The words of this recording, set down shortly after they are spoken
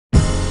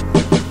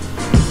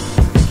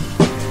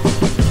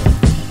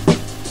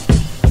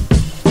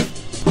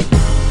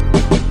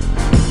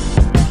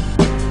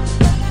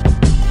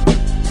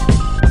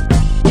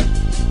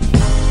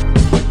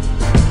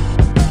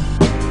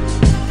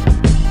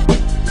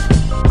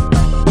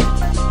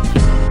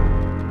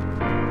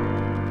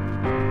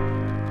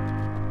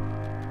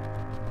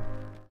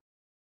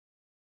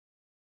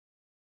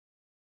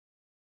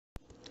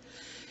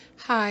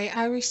Hi,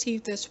 I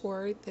received this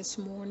word this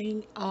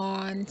morning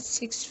on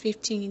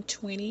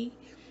 6/15/20,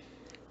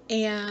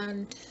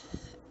 and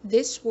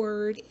this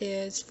word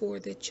is for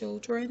the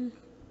children.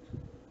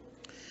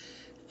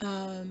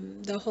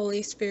 The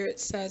Holy Spirit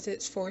says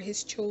it's for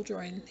His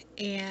children,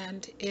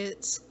 and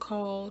it's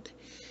called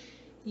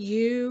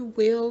 "You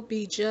Will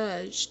Be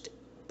Judged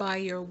by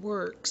Your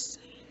Works."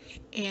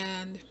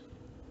 And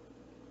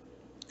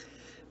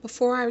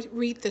before I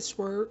read this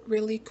word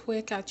really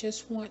quick, I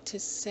just want to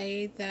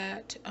say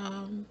that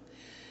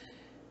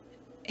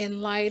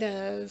in light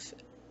of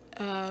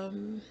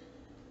um,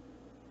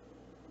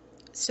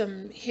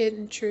 some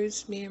hidden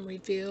truths being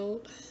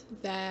revealed,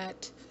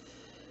 that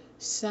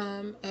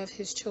some of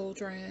his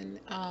children,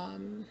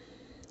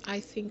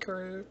 I think,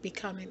 are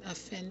becoming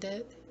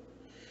offended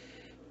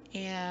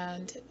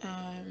and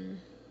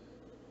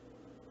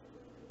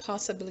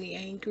possibly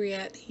angry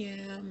at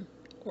him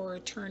or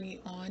turning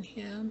on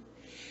him.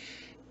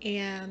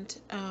 And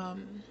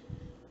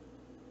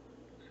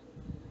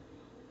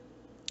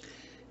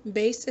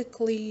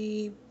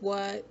basically,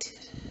 what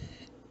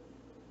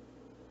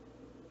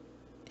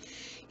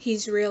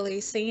he's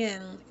really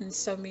saying in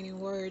so many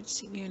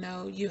words,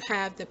 you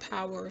have the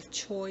power of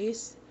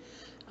choice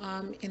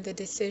in the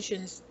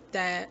decisions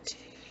that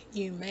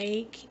you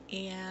make,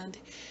 and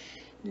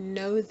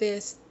know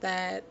this,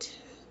 that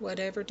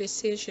whatever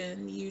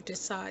decision you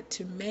decide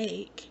to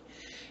make,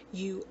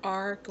 you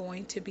are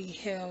going to be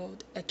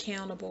held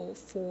accountable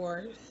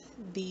for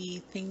the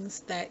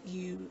things that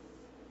you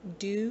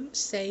do,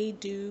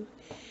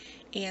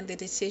 and the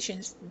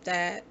decisions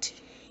that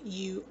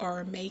you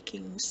are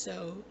making.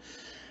 So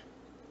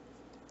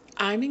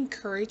I'm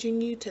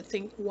encouraging you to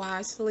think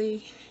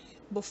wisely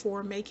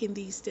before making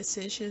these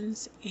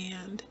decisions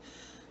and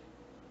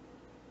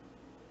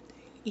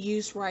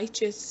use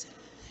righteous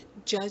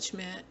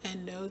judgment,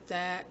 and know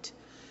that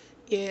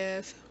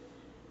if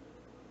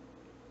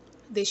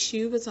the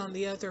shoe was on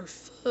the other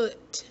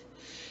foot,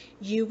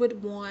 you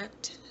would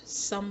want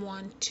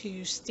someone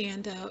to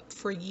stand up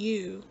for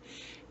you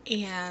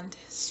and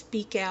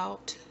speak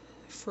out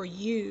for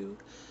you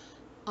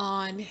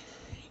on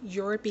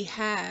your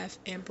behalf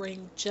and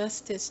bring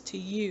justice to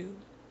you.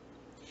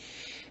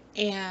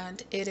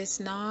 And it is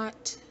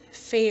not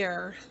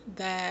fair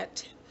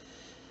that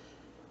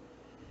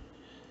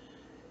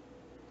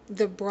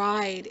the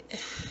bride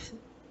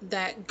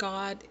that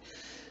God,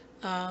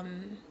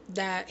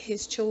 that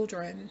his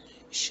children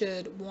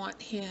should want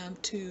him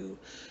to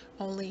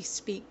only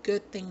speak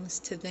good things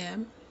to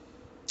them,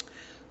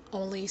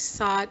 only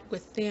side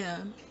with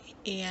them,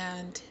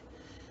 and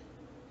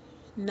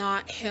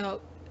not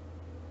help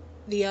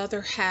the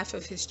other half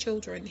of his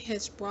children.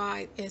 His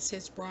bride is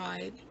his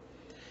bride,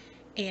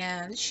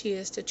 and she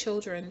is the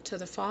children to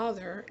the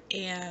Father,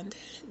 and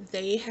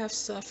they have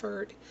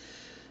suffered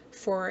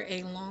for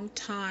a long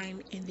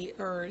time in the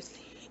earth,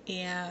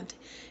 and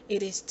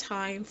it is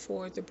time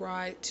for the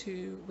bride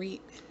to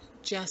reap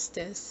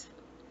justice.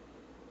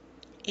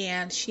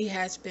 And she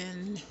has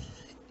been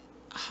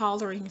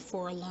hollering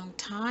for a long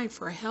time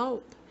for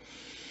help,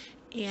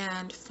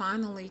 and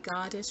finally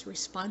God is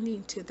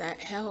responding to that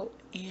help,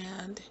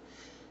 and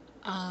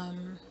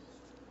um,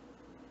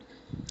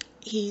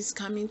 he's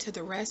coming to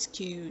the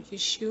rescue.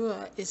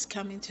 Yeshua is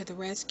coming to the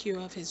rescue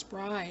of his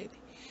bride,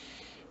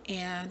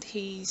 and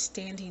he's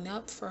standing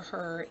up for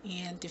her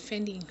and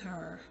defending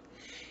her,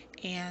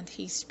 and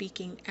he's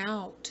speaking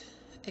out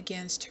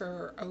against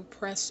her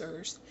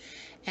oppressors.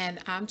 And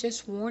I'm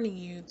just warning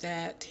you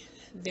that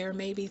there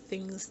may be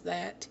things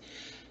that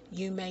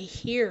you may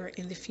hear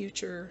in the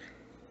future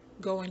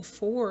going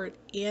forward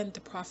in the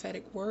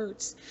prophetic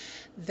words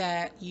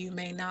that you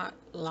may not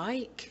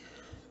like,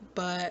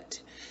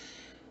 but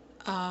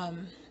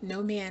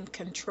no man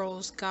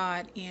controls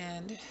God,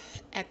 and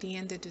at the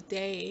end of the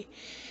day,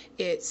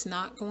 it's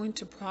not going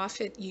to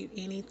profit you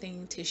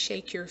anything to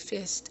shake your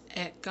fist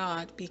at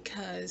God,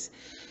 because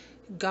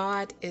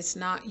God is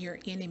not your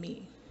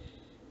enemy.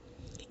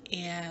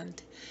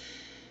 And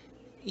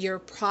your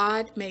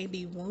pride may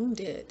be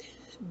wounded,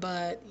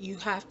 but you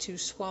have to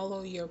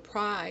swallow your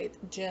pride,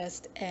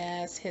 just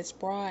as his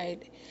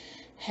bride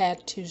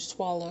had to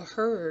swallow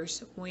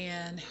hers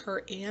when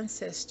her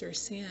ancestors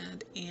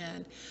sinned,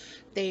 and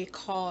they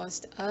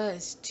caused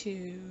us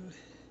to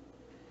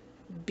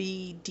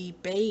be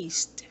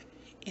debased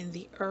in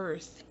the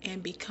earth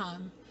and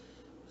become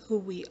who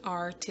we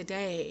are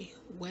today.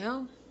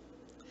 Well,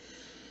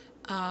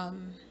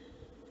 um,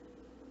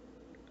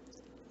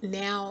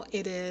 now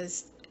it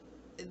is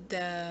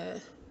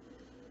the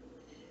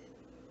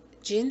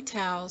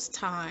Gentiles'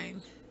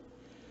 time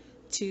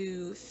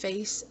to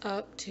face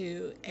up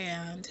to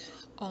and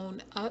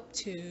own up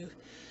to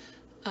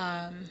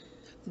um,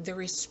 the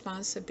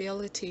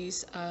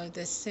responsibilities of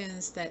the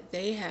sins that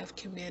they have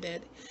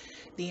committed,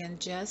 the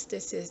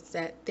injustices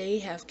that they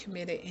have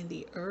committed in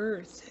the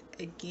earth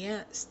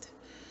against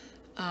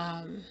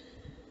um,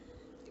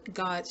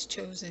 God's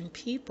chosen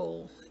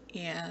people.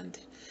 And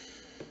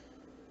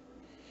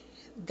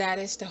that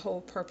is the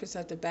whole purpose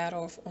of the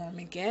battle of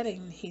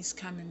Armageddon. He's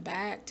coming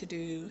back to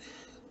do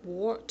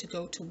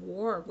go to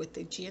war with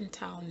the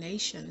Gentile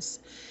nations.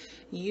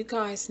 You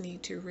guys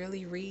need to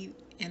really read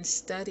and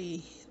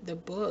study the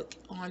book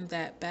on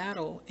that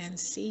battle and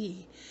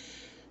see,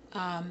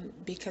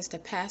 because the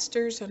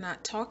pastors are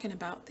not talking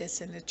about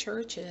this in the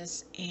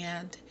churches,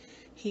 and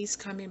he's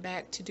coming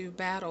back to do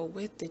battle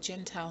with the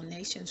Gentile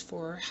nations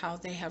for how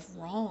they have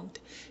wronged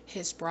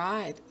his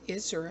bride,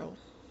 Israel.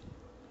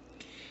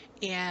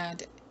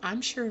 And I'm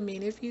sure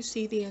many of you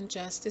see the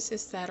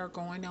injustices that are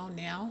going on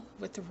now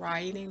with the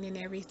rioting and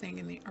everything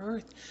in the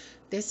earth.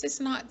 This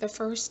is not the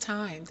first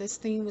time. This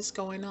thing was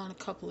going on a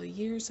couple of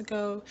years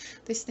ago.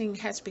 This thing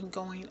has been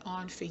going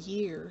on for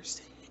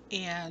years.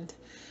 And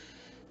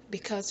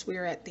because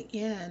we're at the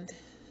end,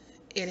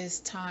 it is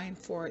time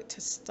for it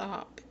to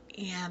stop.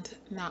 And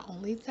not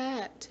only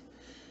that,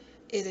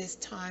 it is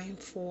time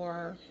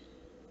for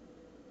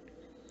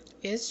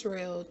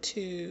Israel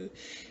to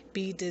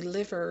be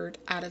delivered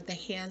out of the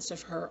hands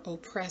of her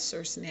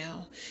oppressors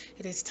now.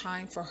 It is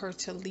time for her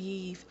to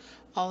leave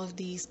all of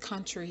these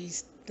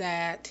countries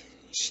that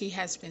she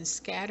has been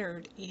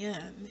scattered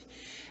in.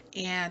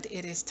 And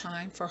it is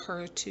time for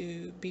her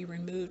to be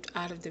removed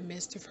out of the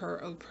midst of her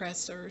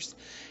oppressors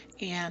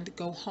and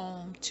go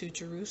home to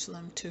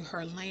Jerusalem, to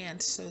her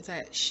land, so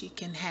that she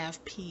can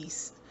have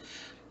peace.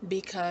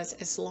 Because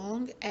as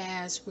long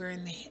as we're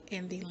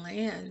in the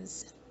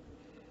lands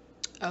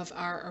of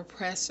our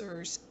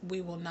oppressors, we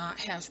will not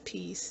have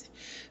peace,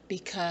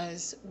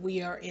 because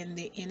we are in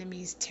the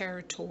enemy's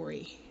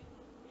territory.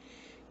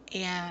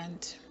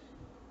 And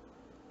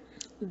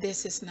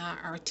this is not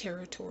our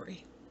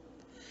territory.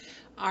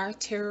 Our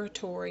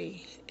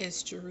territory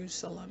is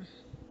Jerusalem.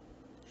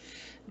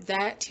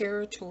 That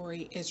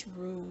territory is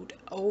ruled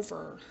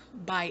over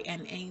by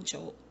an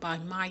angel, by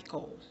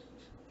Michael,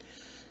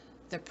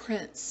 the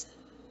prince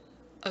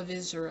of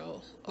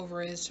Israel,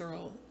 over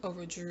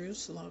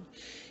Jerusalem.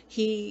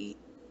 He,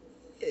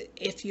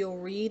 if you'll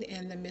read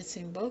in the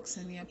missing books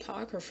in the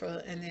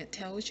Apocrypha, and it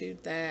tells you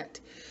that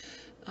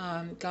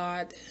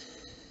God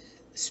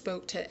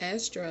spoke to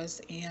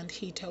Esdras and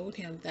he told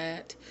him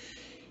that,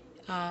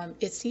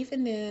 it's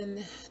even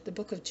in the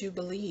book of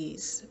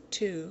Jubilees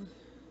too.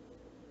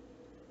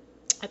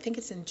 I think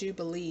it's in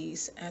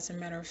Jubilees, as a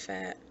matter of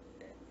fact,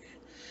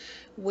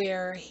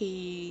 where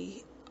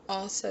he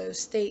also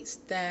states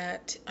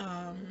that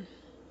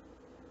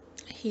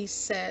he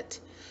set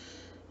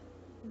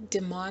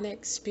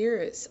demonic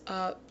spirits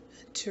up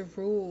to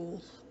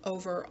rule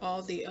over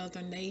all the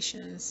other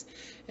nations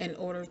in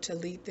order to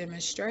lead them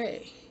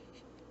astray,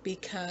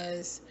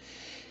 because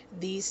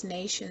these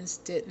nations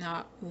did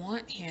not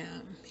want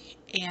him.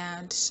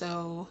 And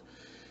so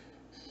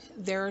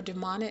there are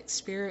demonic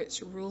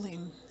spirits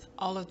ruling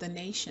all of the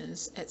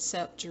nations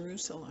except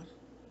Jerusalem.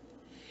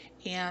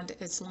 And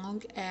as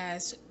long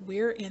as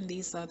we're in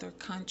these other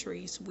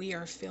countries, we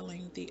are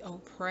feeling the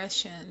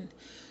oppression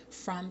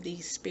from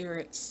these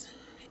spirits.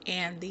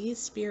 And these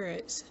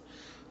spirits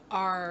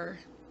are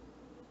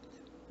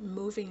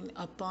moving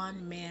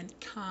upon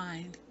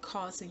mankind,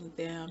 causing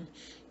them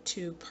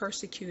to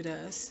persecute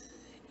us.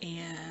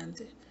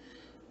 And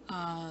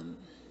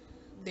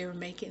they're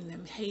making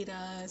them hate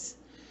us,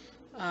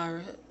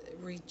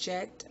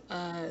 reject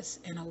us,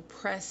 and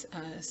oppress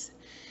us.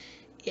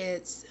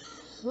 It's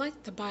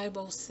like the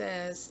Bible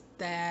says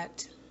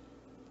that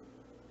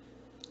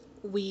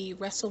we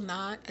wrestle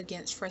not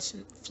against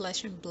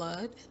flesh and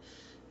blood,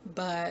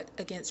 but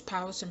against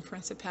powers and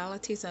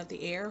principalities of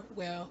the air.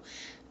 Well,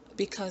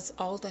 because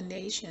all the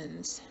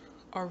nations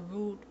are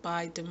ruled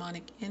by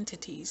demonic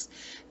entities,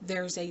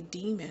 there's a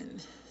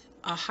demon,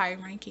 a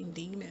high-ranking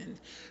demon,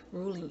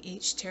 ruling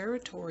each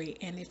territory.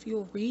 And if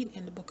you'll read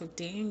in the book of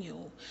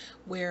Daniel,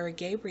 where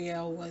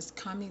Gabriel was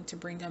coming to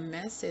bring a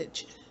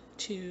message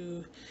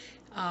to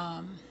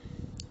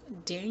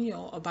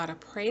Daniel about a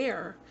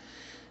prayer,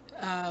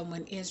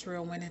 when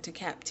Israel went into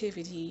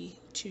captivity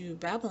to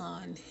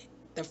Babylon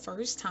the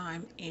first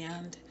time.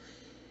 And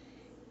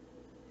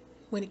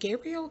when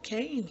Gabriel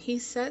came, he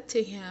said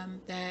to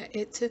him that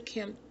it took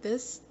him,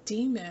 this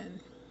demon,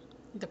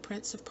 the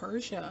prince of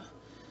Persia,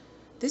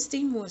 this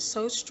demon was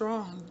so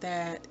strong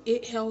that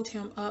it held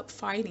him up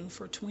fighting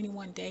for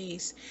 21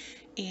 days.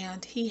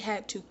 And he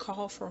had to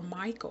call for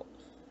Michael,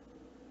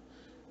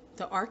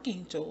 the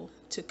archangel,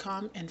 to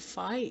come and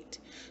fight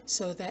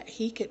so that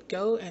he could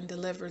go and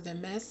deliver the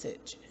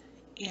message.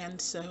 And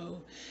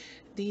so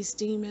these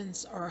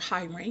demons are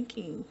high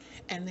ranking,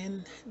 and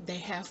then they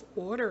have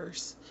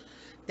orders.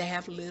 They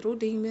have little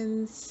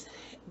demons,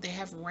 they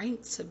have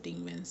ranks of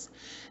demons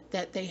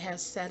that they have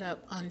set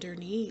up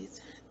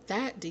underneath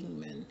that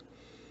demon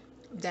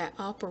that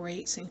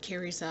operates and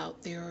carries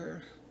out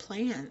their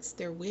plans,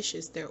 their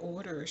wishes, their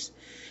orders.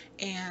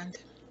 And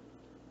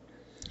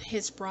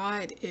his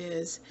bride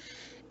is,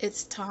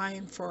 it's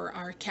time for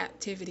our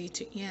captivity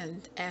to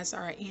end, as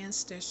our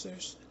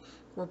ancestors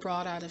were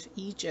brought out of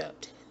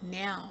Egypt.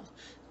 Now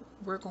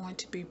we're going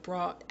to be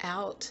brought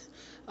out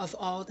of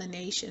all the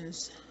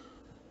nations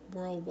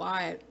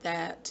worldwide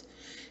that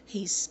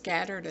he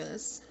scattered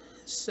us.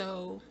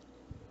 So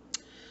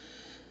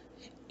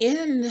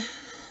in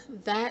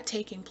that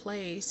taking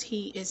place,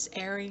 he is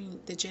airing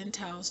the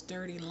Gentiles'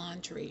 dirty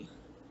laundry.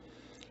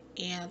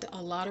 And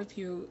a lot of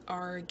you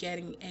are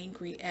getting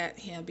angry at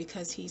him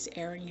because he's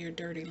airing your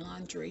dirty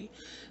laundry.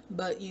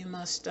 But you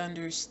must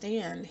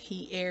understand,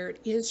 he aired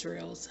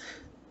Israel's.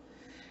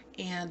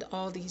 And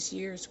all these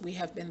years, we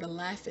have been the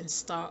laughing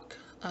stock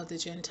of the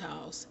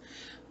Gentiles.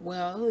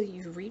 Well,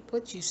 you reap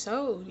what you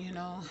sow, you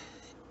know.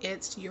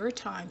 It's your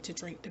time to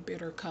drink the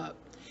bitter cup.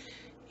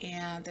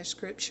 And the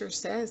scripture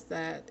says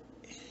that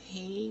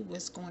he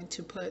was going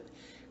to put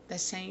the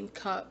same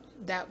cup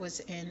that was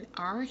in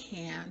our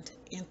hand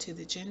into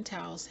the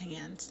Gentiles'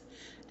 hands,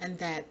 and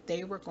that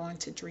they were going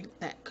to drink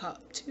that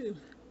cup too.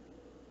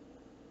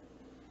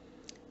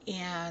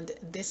 And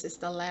this is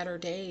the latter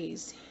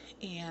days.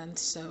 And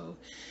so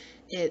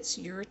it's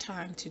your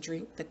time to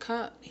drink the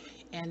cup.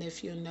 And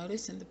if you'll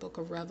notice in the book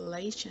of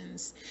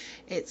Revelations,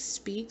 it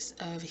speaks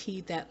of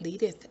he that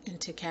leadeth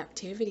into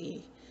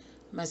captivity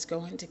must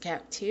go into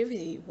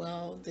captivity.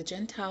 Well, the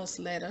Gentiles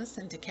led us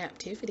into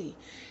captivity.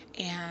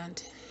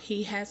 And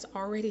he has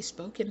already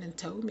spoken and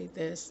told me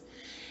this.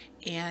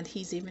 And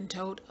he's even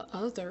told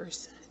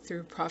others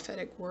through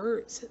prophetic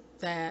words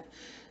that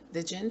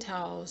the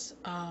Gentiles,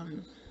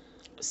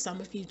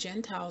 some of you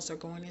Gentiles are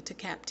going into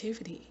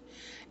captivity,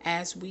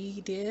 as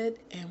we did,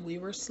 and we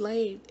were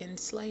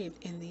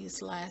enslaved in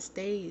these last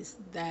days.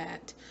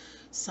 That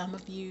some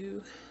of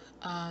you,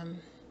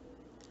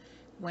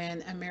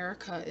 when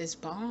America is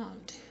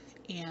bombed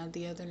and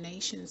the other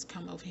nations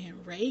come over here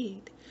and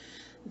raid,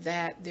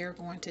 that they're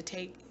going to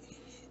take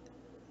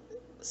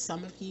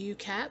some of you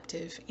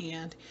captive,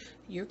 and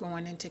you're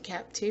going into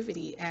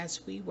captivity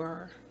as we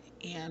were.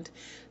 And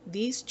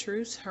these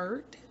truths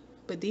hurt,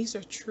 but these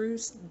are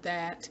truths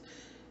that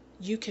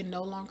you can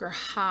no longer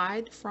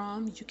hide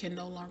from. You can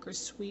no longer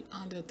sweep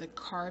under the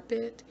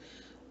carpet.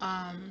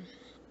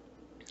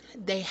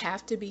 They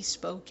have to be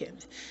spoken.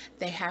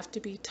 They have to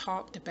be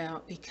talked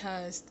about,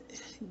 because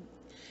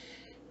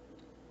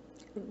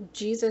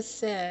Jesus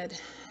said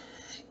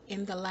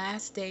in the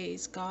last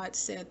days, God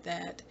said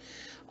that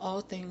all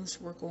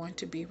things were going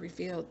to be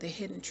revealed. The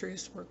hidden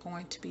truths were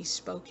going to be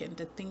spoken.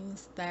 The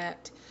things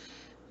that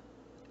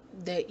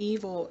the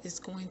evil is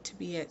going to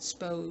be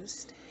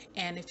exposed.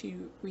 And if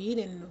you read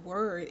in the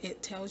word,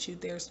 it tells you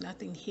there's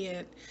nothing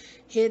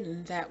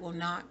hidden that will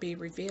not be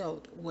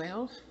revealed.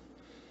 Well,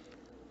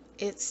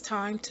 it's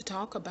time to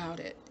talk about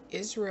it.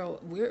 Israel,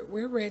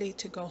 we're ready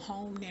to go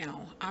home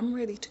now. I'm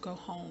ready to go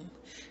home,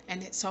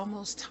 and it's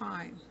almost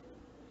time.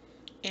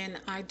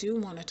 And I do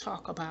want to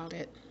talk about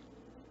it.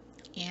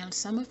 And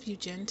some of you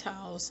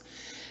Gentiles,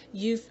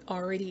 you've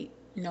already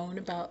known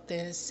about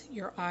this.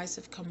 Your eyes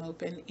have come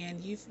open,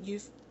 and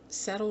you've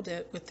settled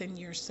it within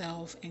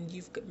yourself, and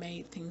you've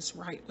made things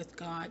right with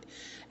God.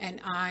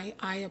 And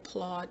I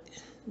applaud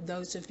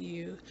those of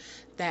you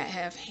that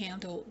have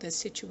handled the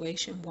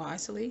situation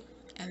wisely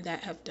and that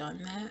have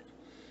done that.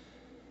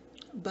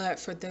 But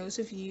for those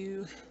of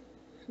you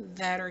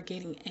that are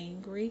getting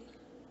angry,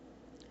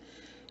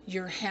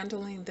 you're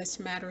handling this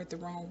matter the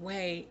wrong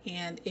way,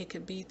 and it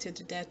could be to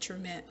the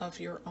detriment of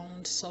your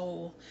own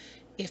soul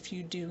if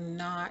you do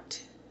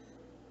not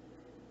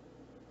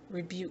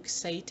rebuke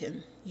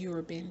Satan. You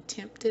are being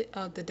tempted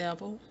of the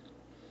devil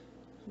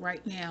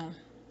right now.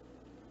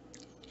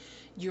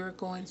 You're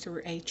going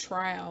through a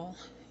trial.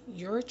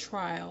 Your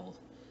trial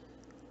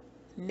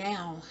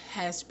now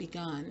has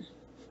begun,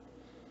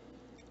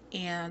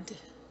 and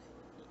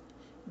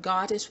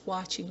God is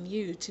watching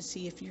you to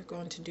see if you're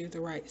going to do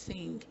the right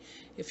thing,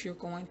 if you're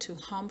going to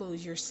humble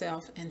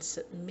yourself and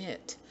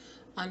submit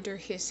under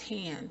his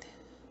hand.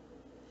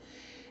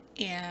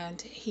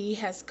 And he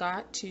has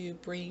got to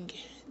bring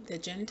the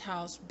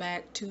Gentiles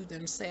back to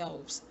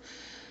themselves,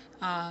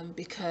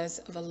 because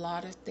of a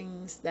lot of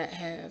things that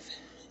have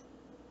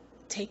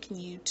taken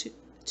you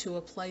to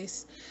a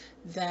place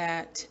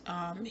that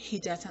he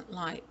doesn't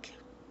like.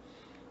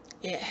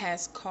 It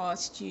has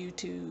caused you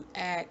to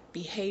act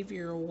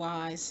behavioral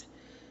wise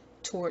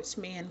towards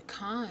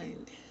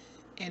mankind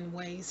in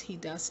ways he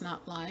does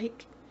not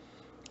like.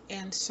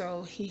 And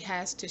so he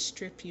has to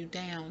strip you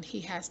down.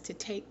 He has to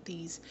take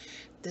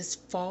this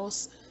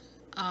false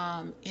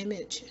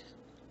image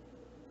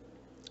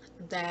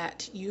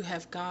that you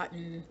have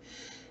gotten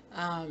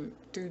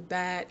through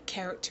bad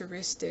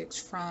characteristics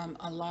from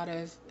a lot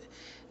of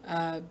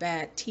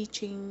bad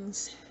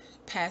teachings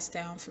passed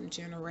down from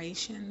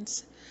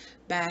generations,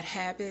 bad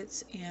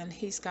habits, and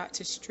he's got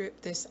to strip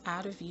this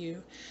out of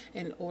you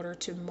in order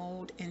to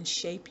mold and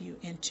shape you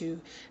into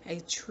a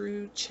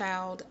true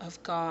child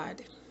of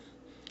God.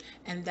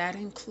 And that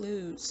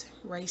includes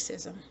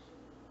racism.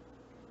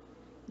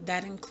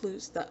 That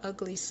includes the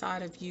ugly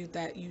side of you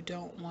that you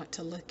don't want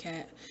to look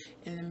at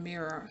in the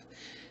mirror.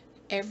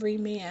 Every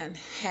man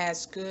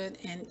has good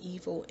and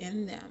evil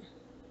in them.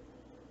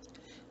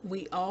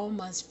 We all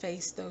must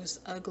face those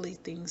ugly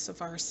things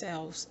of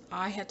ourselves.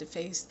 I had to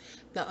face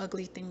the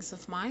ugly things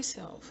of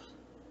myself.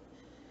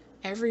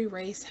 Every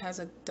race has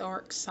a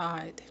dark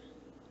side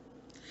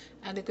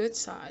and a good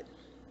side.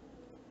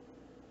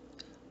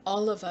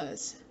 All of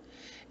us.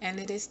 And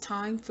it is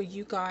time for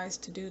you guys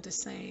to do the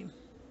same.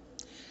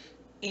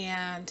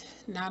 And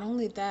not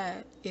only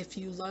that, if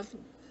you love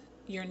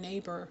your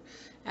neighbor,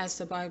 as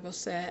the Bible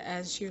said,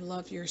 as you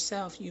love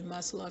yourself, you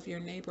must love your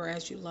neighbor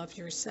as you love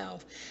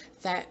yourself.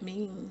 That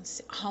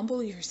means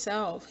humble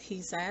yourself.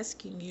 He's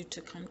asking you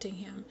to come to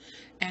him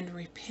and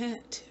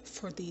repent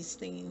for these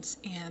things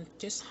and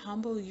just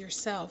humble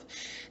yourself.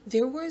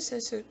 There was a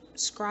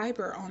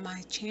subscriber on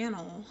my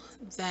channel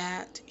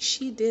that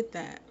she did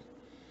that,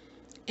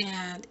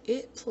 and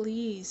it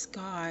pleased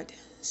God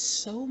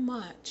so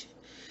much.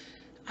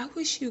 I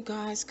wish you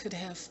guys could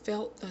have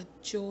felt the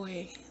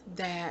joy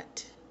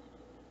that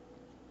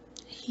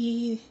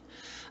he,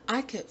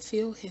 I could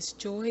feel his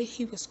joy.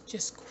 He was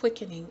just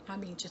quickening, I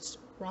mean, just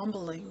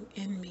rumbling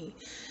in me.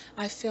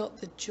 I felt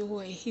the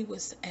joy. He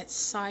was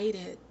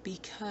excited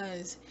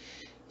because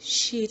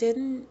she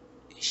didn't,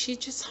 she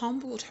just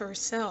humbled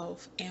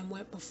herself and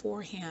went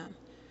before him.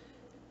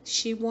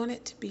 She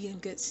wanted to be in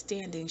good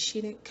standing.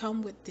 She didn't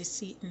come with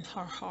deceit in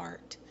her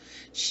heart.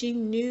 She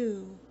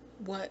knew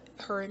what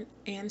her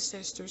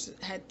ancestors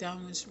had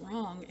done was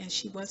wrong, and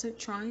she wasn't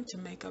trying to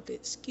make up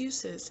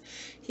excuses.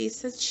 He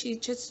said she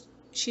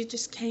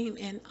just came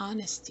in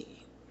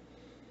honesty,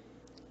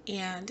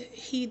 and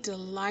he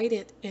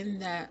delighted in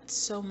that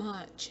so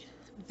much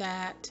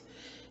that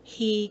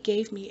he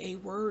gave me a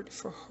word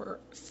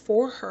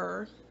for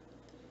her,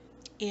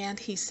 and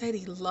he said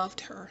he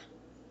loved her.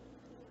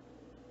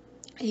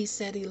 He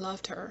said he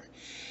loved her,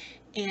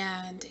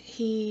 and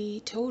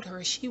he told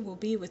her she will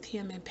be with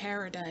him in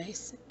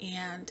paradise,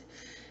 and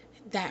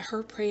that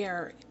her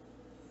prayer,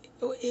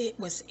 it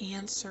was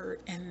answered,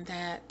 and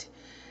that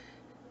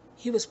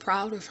he was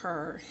proud of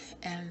her,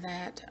 and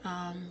that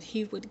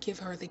he would give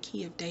her the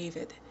key of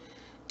David.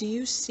 Do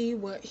you see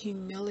what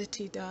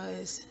humility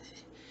does?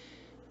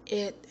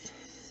 It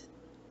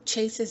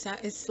chases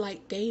out, it's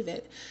like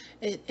David.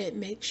 It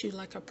makes you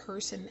like a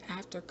person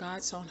after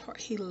God's own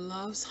heart. He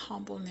loves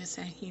humbleness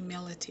and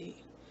humility.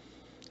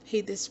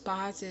 He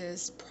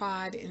despises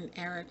pride and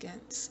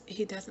arrogance.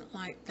 He doesn't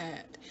like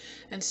that.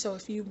 And so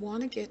if you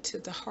want to get to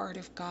the heart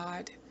of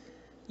God,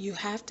 you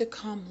have to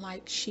come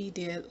like she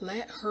did.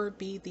 Let her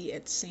be the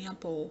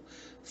example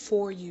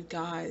for you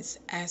guys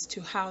as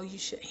to how you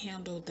should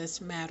handle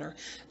this matter.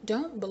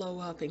 Don't blow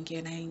up and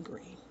get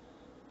angry.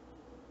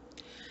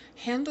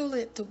 Handle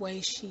it the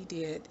way she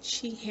did.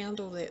 She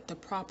handled it the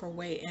proper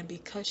way. And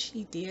because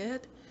she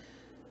did,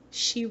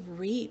 she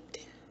reaped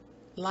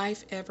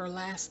life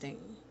everlasting.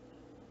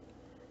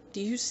 Do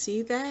you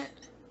see that?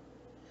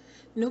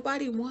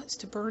 Nobody wants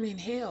to burn in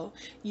hell.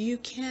 You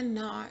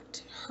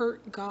cannot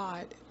hurt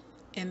God.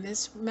 In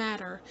this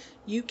matter,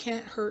 you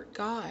can't hurt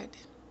God.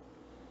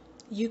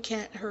 You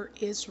can't hurt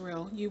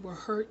Israel. You will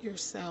hurt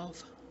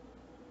yourself.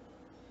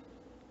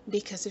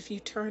 Because if you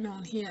turn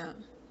on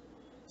him,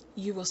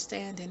 you will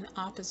stand in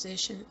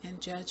opposition and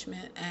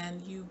judgment,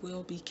 and you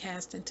will be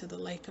cast into the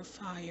lake of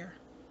fire.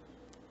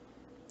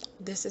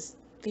 This is,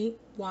 think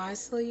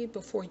wisely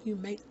before you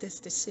make this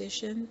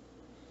decision.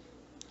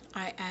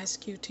 I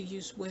ask you to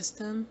use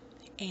wisdom,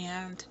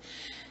 and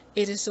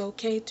it is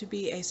okay to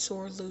be a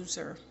sore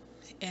loser.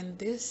 In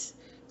this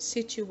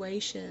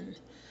situation,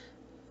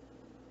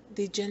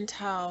 the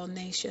Gentile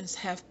nations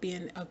have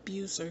been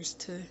abusers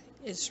to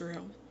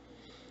Israel.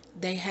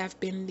 They have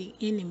been the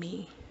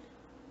enemy.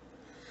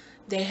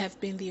 They have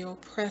been the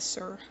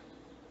oppressor.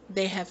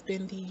 They have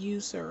been the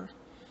user.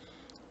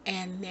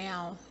 And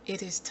now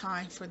it is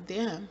time for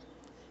them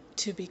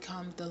to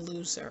become the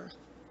loser.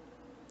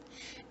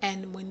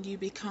 And when you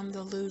become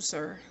the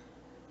loser,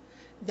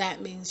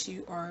 that means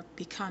you are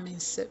becoming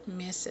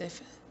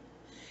submissive.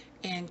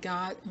 And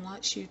God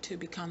wants you to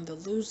become the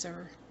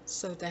loser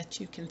so that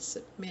you can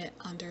submit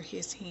under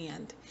his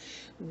hand.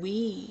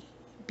 We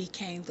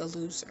became the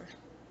loser.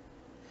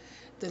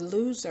 The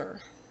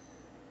loser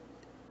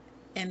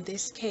in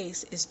this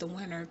case is the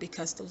winner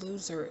because the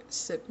loser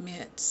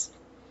submits.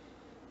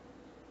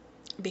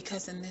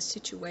 Because in this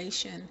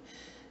situation,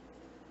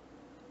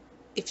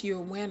 if you're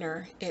a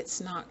winner, it's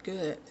not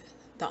good.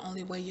 The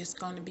only way it's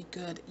going to be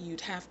good,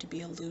 you'd have to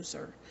be a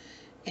loser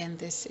in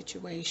this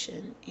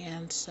situation.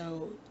 And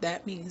so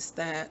that means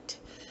that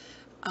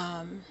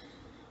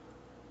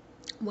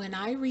when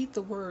I read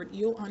the word,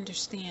 you'll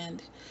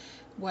understand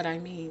what I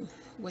mean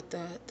with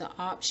the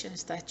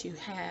options that you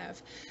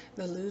have.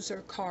 The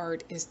loser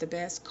card is the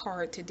best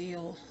card to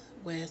deal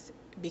with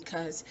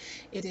because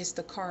it is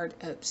the card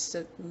of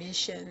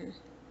submission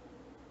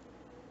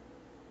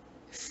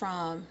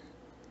from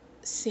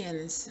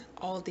sins,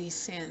 all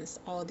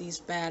these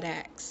bad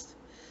acts.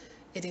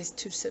 It is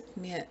to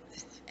submit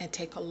and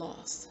take a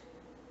loss.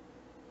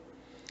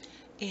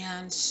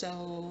 And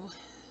so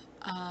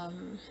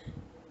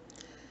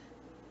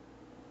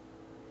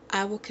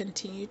I will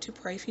continue to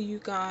pray for you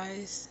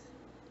guys.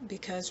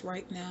 because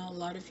right now a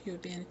lot of you are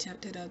being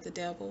tempted of the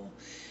devil.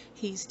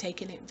 He's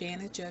taking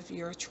advantage of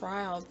your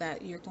trial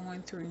that you're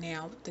going through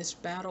now, this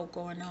battle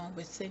going on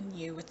within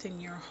you, within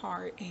your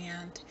heart,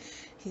 and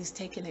he's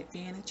taking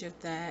advantage of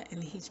that,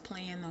 and he's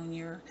playing on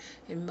your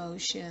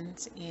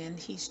emotions, and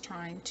he's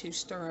trying to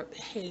stir up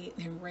hate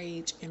and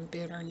rage and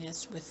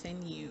bitterness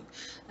within you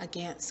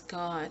against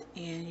God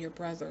and your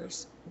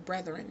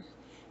brethren.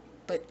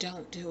 But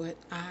don't do it.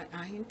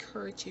 I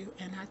encourage you,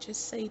 and I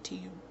just say to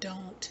you,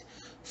 don't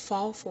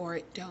fall for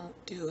it.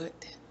 Don't do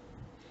it.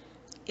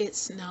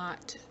 It's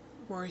not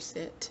worth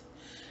it.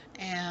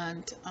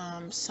 And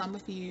some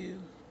of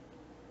you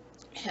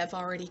have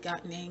already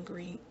gotten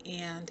angry,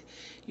 and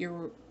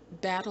you're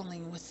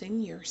battling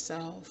within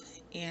yourself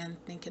and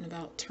thinking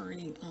about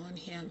turning on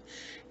him.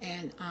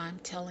 And I'm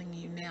telling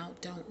you now,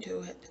 don't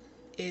do it.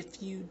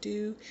 If you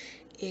do,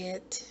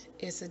 it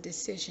is a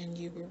decision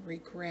you will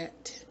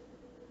regret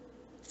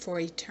for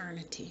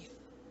eternity,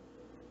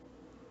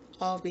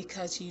 all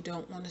because you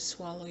don't want to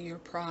swallow your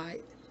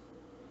pride.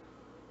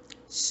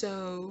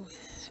 So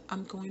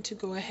I'm going to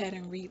go ahead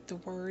and read the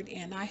word,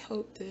 and I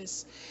hope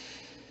this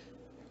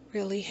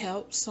really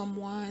helps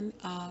someone.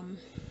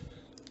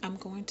 I'm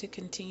going to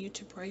continue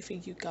to pray for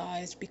you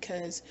guys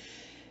because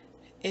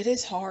it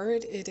is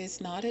hard. It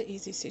is not an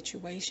easy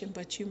situation,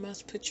 but you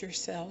must put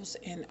yourselves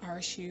in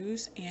our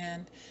shoes.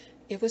 And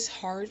it was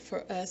hard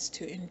for us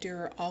to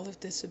endure all of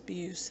this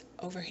abuse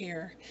over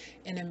here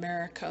in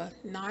America,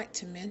 not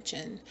to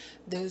mention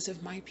those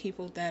of my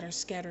people that are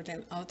scattered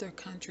in other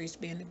countries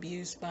being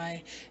abused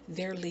by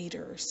their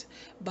leaders.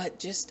 But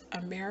just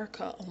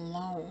America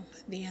alone,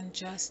 the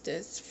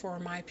injustice for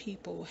my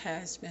people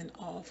has been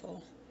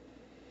awful.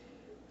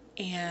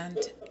 And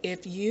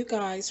if you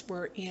guys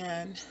were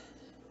in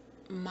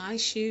my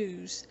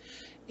shoes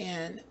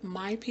and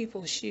my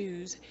people's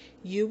shoes,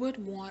 you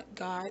would want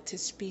God to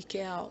speak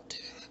out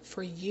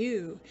for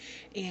you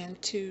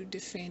and to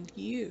defend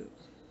you.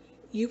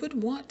 You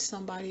would want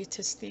somebody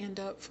to stand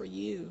up for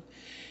you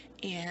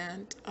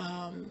and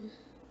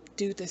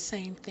do the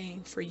same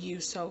thing for you.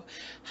 So,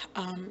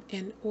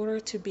 in order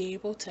to be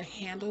able to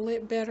handle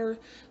it better,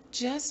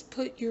 just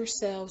put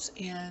yourselves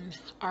in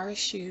our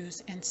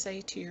shoes and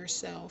say to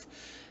yourself,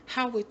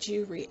 how would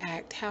you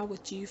react? How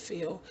would you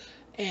feel?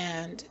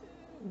 And,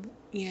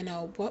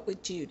 what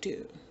would you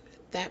do?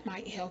 That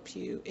might help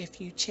you if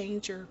you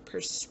change your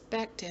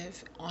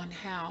perspective on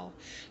how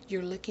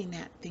you're looking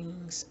at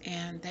things,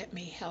 and that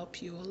may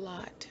help you a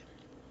lot.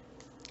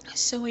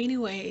 So,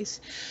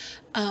 anyways,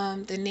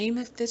 the name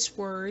of this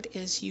word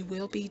is you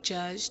will be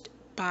judged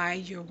by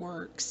your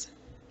works.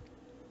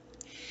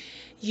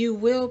 You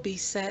will be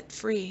set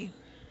free.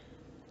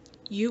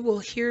 You will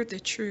hear the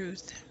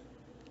truth.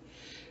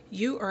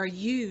 You are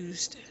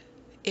used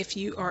if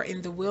you are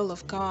in the will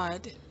of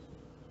God.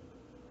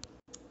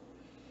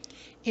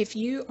 If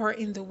you are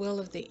in the will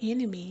of the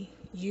enemy,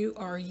 you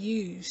are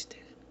used.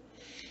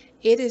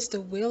 It is the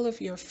will of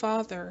your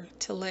Father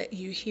to let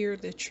you hear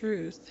the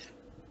truth.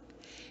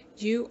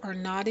 You are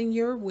not in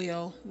your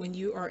will when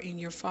you are in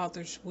your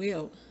Father's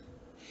will.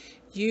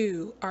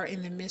 You are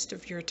in the midst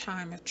of your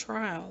time of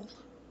trial.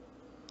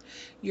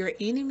 Your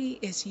enemy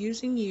is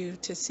using you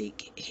to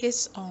seek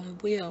his own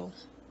will.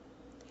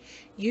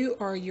 You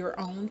are your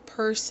own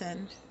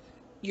person.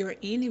 Your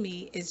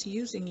enemy is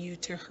using you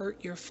to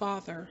hurt your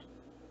Father.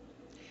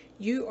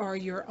 You are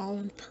your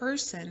own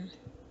person.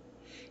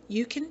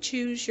 You can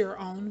choose your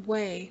own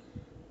way.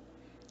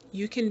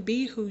 You can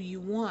be who you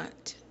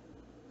want.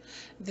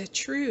 The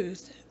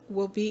truth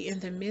will be in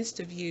the midst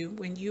of you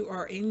when you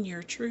are in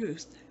your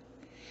truth.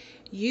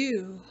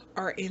 You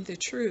are in the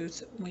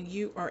truth when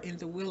you are in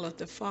the will of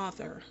the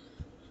Father.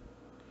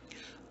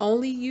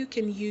 Only you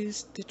can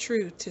use the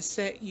truth to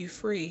set you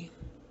free.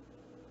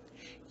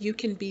 You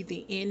can be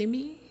the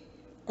enemy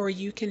or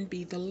you can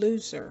be the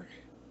loser.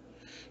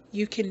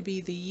 You can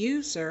be the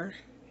user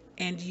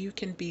and you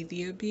can be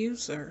the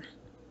abuser.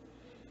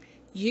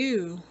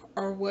 You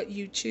are what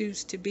you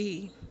choose to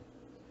be.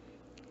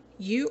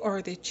 You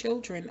are the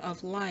children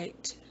of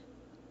light.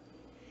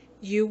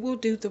 You will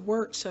do the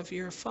works of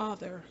your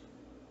Father.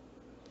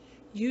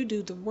 You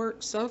do the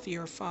works of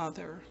your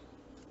Father.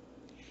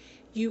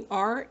 You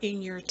are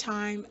in your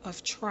time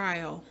of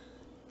trial.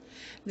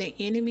 The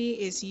enemy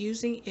is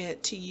using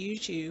it to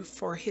use you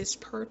for his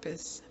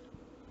purpose.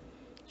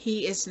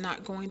 He is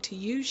not going to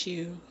use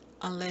you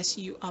unless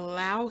you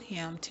allow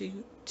him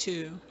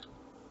to.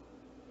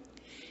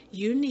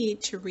 You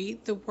need to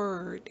read the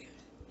word.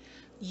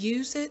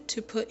 Use it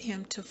to put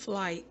him to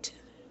flight.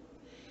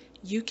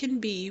 You can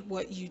be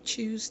what you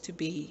choose to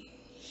be.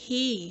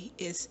 He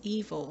is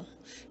evil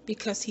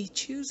because he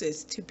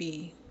chooses to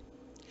be.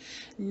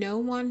 No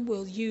one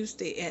will use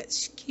the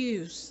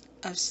excuse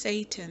of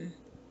Satan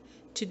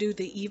to do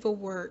the evil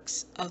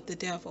works of the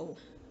devil.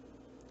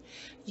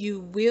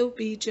 You will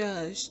be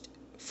judged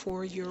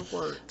for your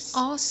works.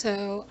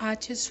 Also, I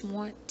just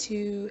want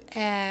to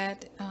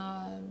add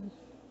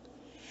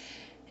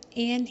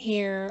in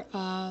here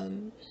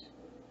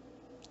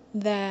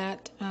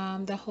that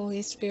the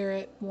Holy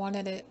Spirit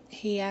wanted it.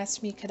 He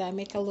asked me, could I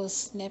make a little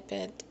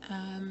snippet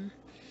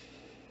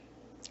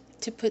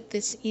to put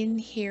this in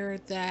here,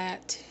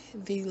 that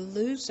the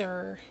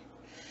loser.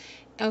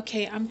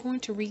 Okay, I'm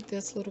going to read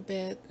this a little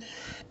bit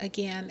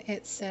again.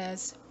 It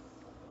says,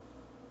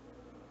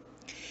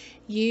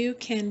 you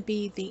can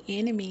be the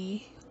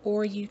enemy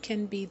or you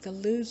can be the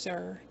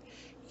loser.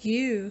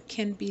 You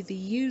can be the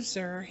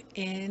user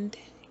and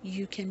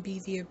you can be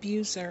the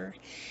abuser.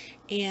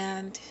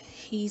 And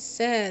he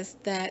says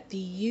that the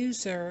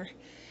user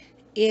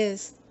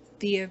is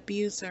the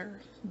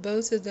abuser.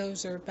 Both of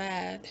those are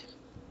bad.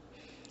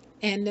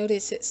 And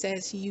notice it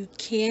says you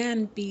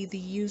can be the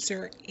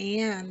user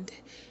and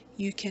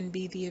you can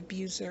be the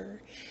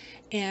abuser.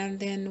 And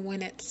then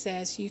when it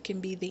says you can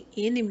be the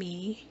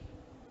enemy,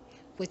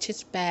 which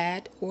is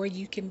bad, or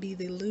you can be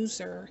the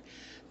loser,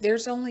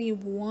 there's only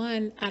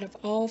one out of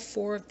all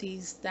four of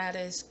these that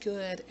is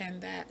good,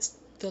 and that's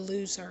the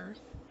loser.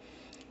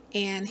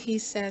 And he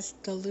says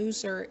the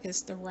loser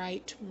is the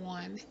right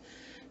one.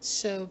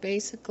 So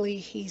basically,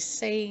 he's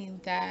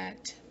saying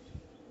that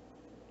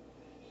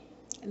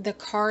the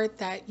card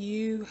that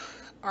you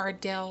are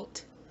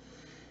dealt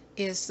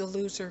is the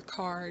loser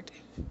card,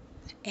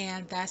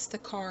 and that's the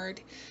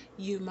card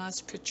you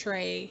must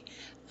portray.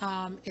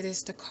 It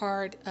is the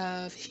card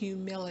of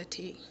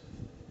humility.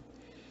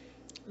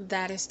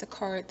 That is the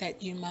card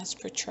that you must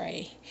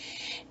portray.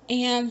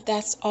 And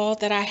that's all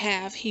that I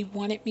have. He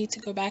wanted me to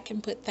go back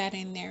and put that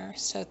in there.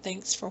 So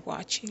thanks for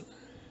watching.